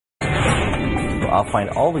I'll find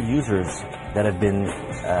all the users that have been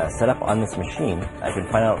set up on this machine. I can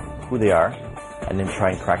find out who they are and then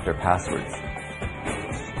try and crack their passwords.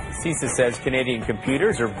 CSIS says Canadian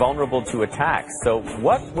computers are vulnerable to attacks. So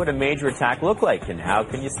what would a major attack look like, and how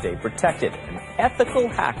can you stay protected? An ethical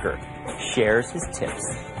hacker shares his tips.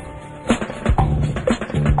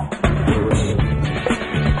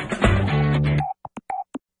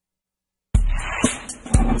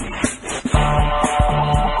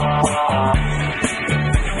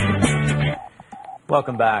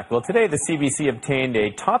 Welcome back. Well, today the CBC obtained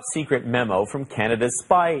a top-secret memo from Canada's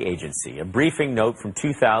spy agency, a briefing note from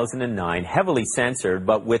 2009, heavily censored,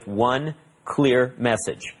 but with one clear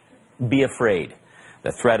message: be afraid.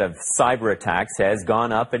 The threat of cyber attacks has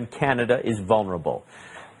gone up and Canada is vulnerable.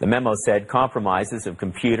 The memo said compromises of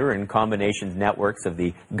computer and combination networks of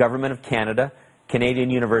the Government of Canada, Canadian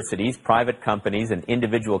universities, private companies, and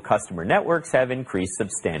individual customer networks have increased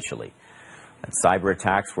substantially. That cyber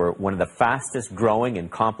attacks were one of the fastest growing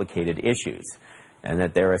and complicated issues, and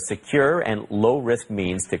that they're a secure and low-risk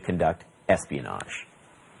means to conduct espionage.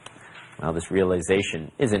 Well, this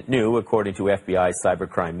realization isn't new. According to FBI's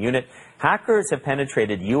cybercrime unit, hackers have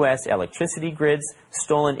penetrated U.S. electricity grids,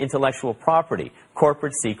 stolen intellectual property,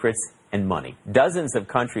 corporate secrets, and money. Dozens of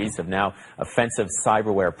countries have now offensive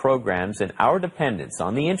cyberware programs, and our dependence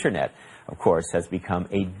on the Internet, of course, has become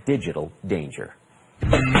a digital danger.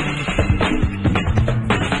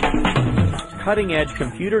 Cutting-edge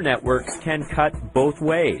computer networks can cut both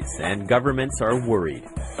ways, and governments are worried.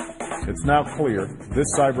 It's now clear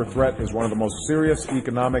this cyber threat is one of the most serious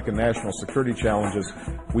economic and national security challenges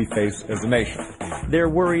we face as a nation. They're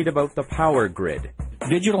worried about the power grid.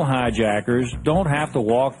 Digital hijackers don't have to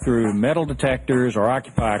walk through metal detectors or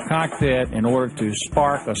occupy a cockpit in order to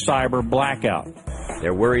spark a cyber blackout.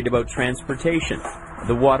 They're worried about transportation,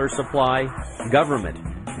 the water supply, government,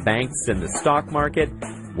 banks, and the stock market.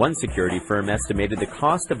 One security firm estimated the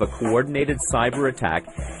cost of a coordinated cyber attack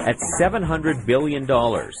at $700 billion.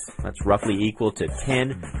 That's roughly equal to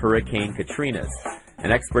 10 Hurricane Katrinas.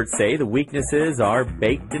 And experts say the weaknesses are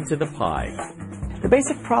baked into the pie. The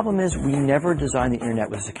basic problem is we never designed the Internet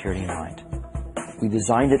with security in mind. We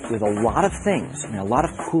designed it with a lot of things and a lot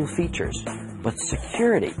of cool features, but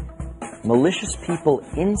security, malicious people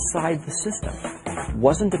inside the system,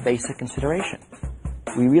 wasn't a basic consideration.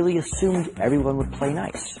 We really assumed everyone would play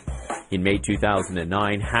nice. In May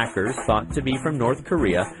 2009, hackers thought to be from North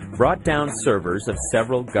Korea brought down servers of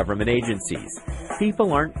several government agencies.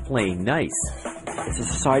 People aren't playing nice. It's a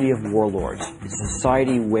society of warlords. It's a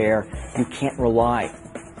society where you can't rely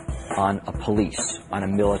on a police, on a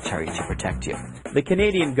military to protect you. The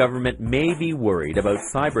Canadian government may be worried about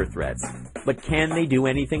cyber threats, but can they do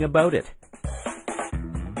anything about it?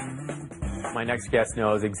 My next guest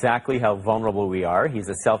knows exactly how vulnerable we are. He's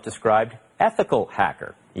a self-described ethical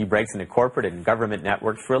hacker. He breaks into corporate and government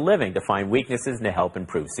networks for a living to find weaknesses and to help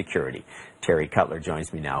improve security. Terry Cutler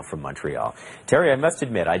joins me now from Montreal. Terry, I must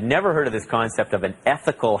admit, I'd never heard of this concept of an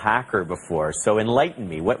ethical hacker before, so enlighten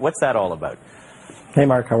me. What's that all about? Hey,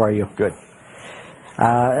 Mark, how are you? Good.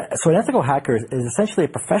 So an ethical hacker is essentially a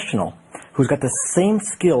professional who's got the same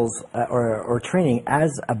skills or training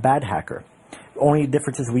as a bad hacker. Only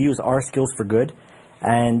difference is we use our skills for good,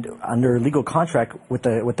 and under legal contract with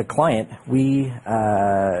the client, we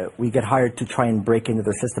get hired to try and break into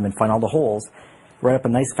their system and find all the holes, write up a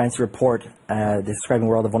nice fancy report describing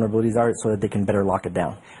where all the vulnerabilities are so that they can better lock it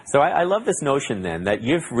down. So I love this notion then that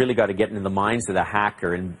you've really got to get into the minds of the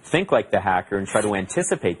hacker and think like the hacker and try to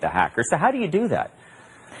anticipate the hacker. So how do you do that?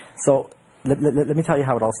 So let me tell you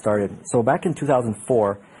how it all started. So back in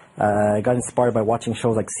 2004, I got inspired by watching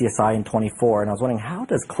shows like CSI and 24, and I was wondering, how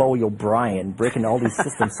does Chloe O'Brien break into all these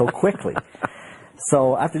systems so quickly?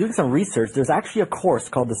 So after doing some research, there's actually a course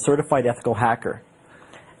called the Certified Ethical Hacker.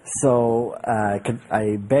 So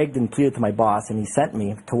I begged and pleaded to my boss, and he sent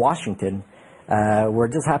me to Washington, where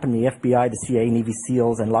it just happened the FBI, the CIA, Navy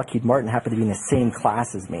SEALs, and Lockheed Martin happened to be in the same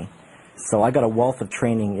class as me. So I got a wealth of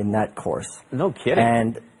training in that course. No kidding.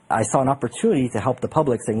 And I saw an opportunity to help the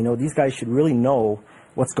public, saying, you know, these guys should really know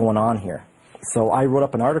what's going on here. So I wrote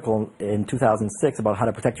up an article in 2006 about how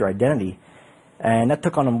to protect your identity, and that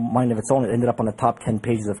took on a mind of its own. It ended up on the top 10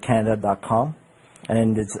 pages of Canada.com,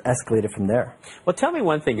 and it's escalated from there. Well, tell me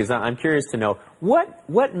one thing, because I'm curious to know,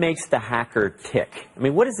 what makes the hacker tick? I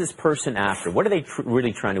mean, what is this person after? What are they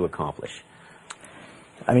really trying to accomplish?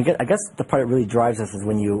 I mean, I guess the part that really drives us is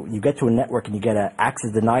when you get to a network and you get an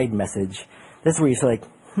access denied message. This is where you say,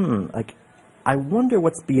 like, I wonder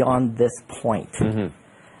what's beyond this point. Mm-hmm.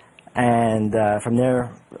 And from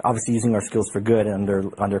there, obviously using our skills for good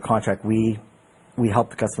and under contract, we we help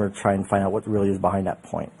the customer try and find out what really is behind that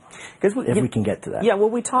point. If we can get to that. Yeah, well,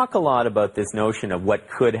 we talk a lot about this notion of what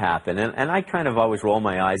could happen, and I kind of always roll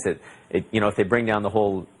my eyes at, if they bring down the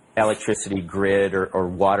whole electricity grid or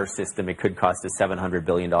water system, it could cost us $700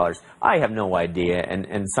 billion. I have no idea,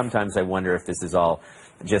 and sometimes I wonder if this is all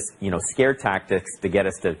just, scare tactics to get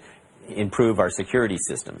us to improve our security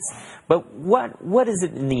systems. But what is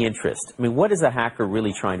it in the interest? I mean, what is a hacker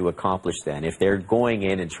really trying to accomplish then if they're going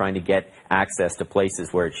in and trying to get access to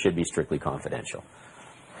places where it should be strictly confidential?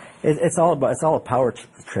 It's all a power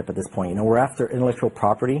trip at this point. We're after intellectual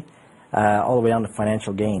property all the way down to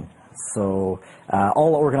financial gain. So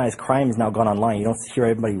all organized crime has now gone online. You don't hear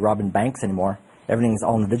everybody robbing banks anymore. Everything's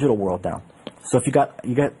all in the digital world now. So if you got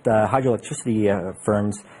hydroelectricity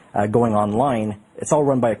firms going online, it's all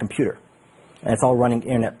run by a computer, and it's all running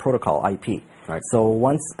internet protocol IP. Right. So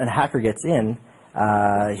once a hacker gets in,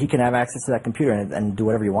 he can have access to that computer and do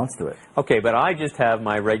whatever he wants to it. Okay, but I just have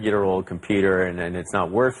my regular old computer, and it's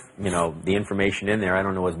not worth, the information in there. I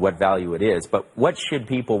don't know what value it is. But what should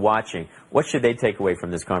people watching, what should they take away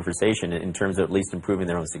from this conversation in terms of at least improving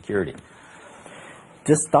their own security?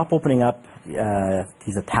 Just stop opening up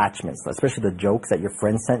these attachments, especially the jokes that your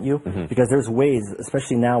friends sent you, because there's ways,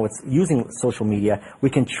 especially now with using social media, we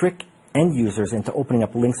can trick end users into opening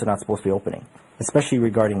up links they're not supposed to be opening, especially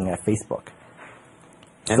regarding Facebook.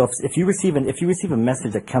 And so if you receive a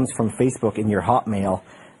message that comes from Facebook in your Hotmail,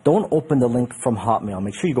 don't open the link from Hotmail.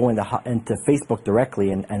 Make sure you go into Facebook directly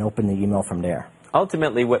and open the email from there.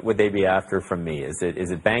 Ultimately, what would they be after from me? Is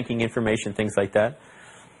it banking information, things like that?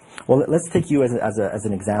 Well, let's take you as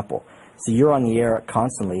an example. So you're on the air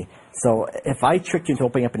constantly. So if I tricked you into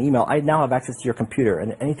opening up an email, I now have access to your computer.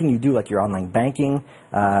 And anything you do, like your online banking,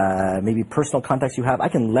 maybe personal contacts you have, I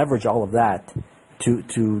can leverage all of that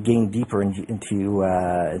to gain deeper into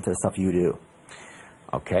the stuff you do.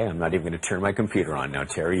 Okay, I'm not even going to turn my computer on now,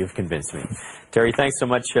 Terry. You've convinced me. Terry, thanks so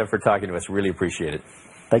much for talking to us. Really appreciate it.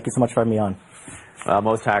 Thank you so much for having me on.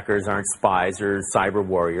 Most hackers aren't spies or cyber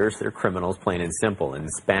warriors. They're criminals, plain and simple. And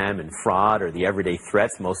spam and fraud are the everyday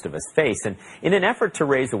threats most of us face. And in an effort to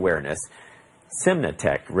raise awareness,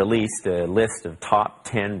 Simnatech released a list of top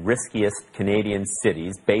 10 riskiest Canadian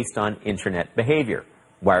cities based on internet behavior,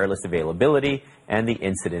 wireless availability, and the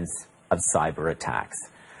incidence of cyber attacks.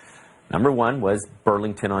 Number 1 was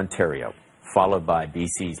Burlington, Ontario, followed by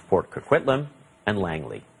BC's Port Coquitlam and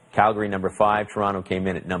Langley. Calgary, number 5. Toronto came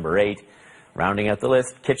in at number 8. Rounding out the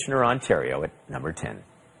list, Kitchener, Ontario at number 10. And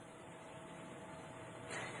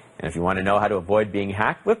if you want to know how to avoid being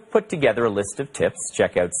hacked, we've put together a list of tips.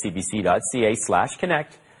 Check out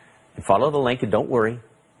cbc.ca/connect and follow the link, and don't worry,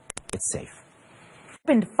 it's safe.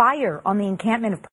 Opened fire on the encampment of